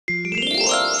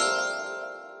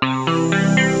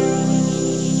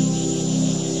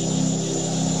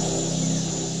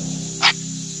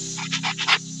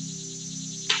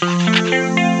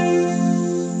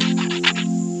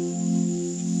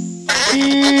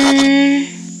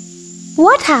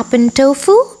What happened,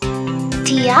 Tofu?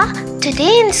 Tia,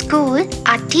 today in school,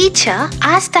 our teacher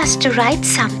asked us to write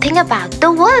something about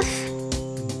the wolf.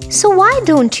 So why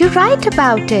don't you write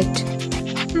about it?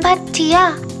 But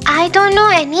Tia, I don't know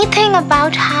anything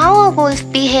about how a wolf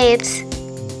behaves.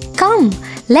 Come,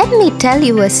 let me tell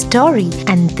you a story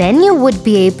and then you would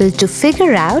be able to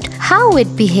figure out how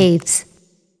it behaves.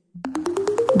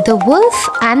 The Wolf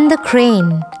and the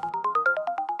Crane.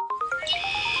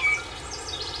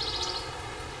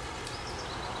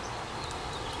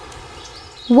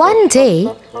 One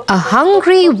day, a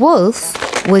hungry wolf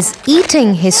was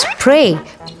eating his prey.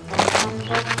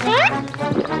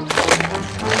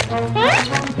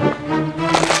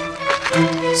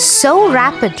 So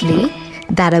rapidly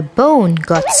that a bone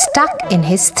got stuck in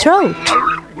his throat.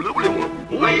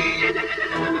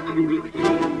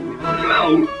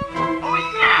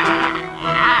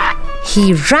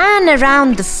 He ran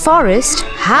around the forest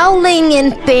howling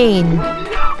in pain.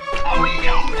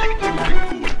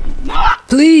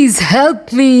 Please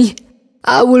help me.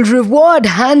 I will reward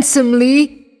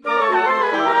handsomely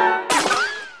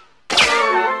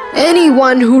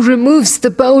anyone who removes the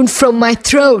bone from my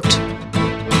throat.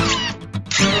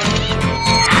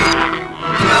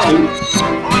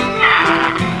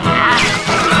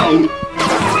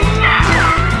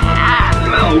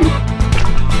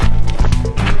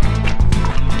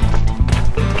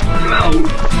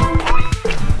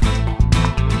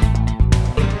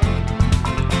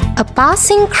 A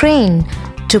passing crane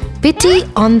took pity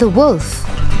on the wolf.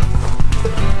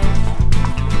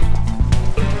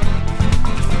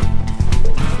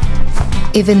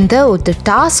 Even though the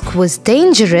task was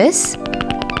dangerous,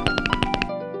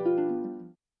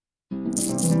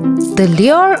 the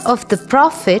lure of the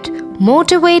prophet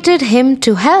motivated him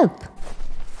to help.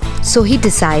 So he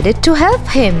decided to help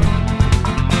him.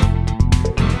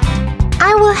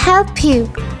 I will help you,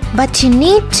 but you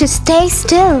need to stay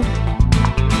still.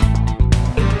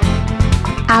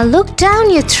 I'll look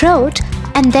down your throat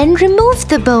and then remove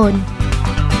the bone.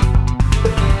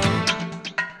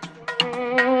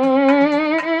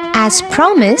 As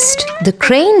promised, the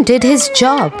crane did his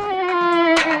job.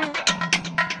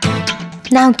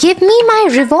 Now give me my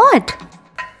reward.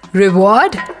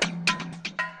 Reward?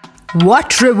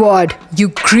 What reward, you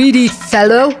greedy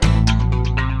fellow?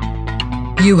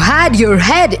 You had your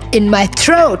head in my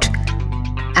throat,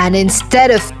 and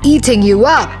instead of eating you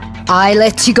up, I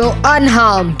let you go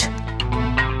unharmed.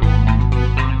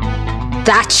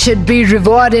 That should be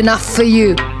reward enough for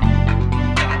you.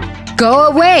 Go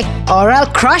away, or I'll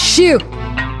crush you.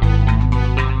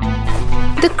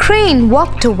 The crane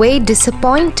walked away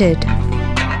disappointed.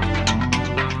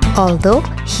 Although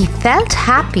he felt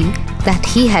happy that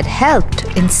he had helped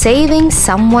in saving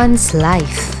someone's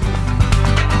life.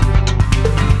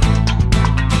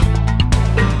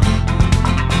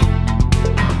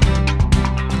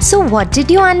 So what did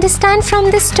you understand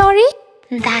from this story?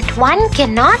 That one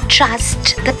cannot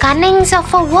trust the cunnings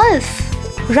of a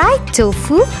wolf. Right,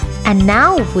 Tofu. And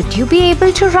now would you be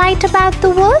able to write about the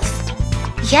wolf?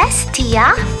 Yes,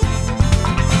 Tia.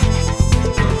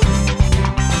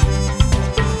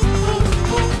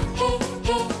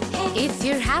 If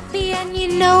you're happy and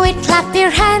you know it, clap your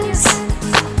hands.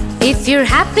 If you're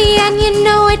happy and you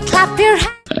know it, clap your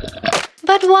hands.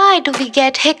 But why do we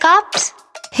get hiccups?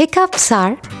 Hiccups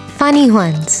are funny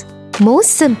ones.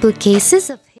 Most simple cases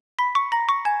of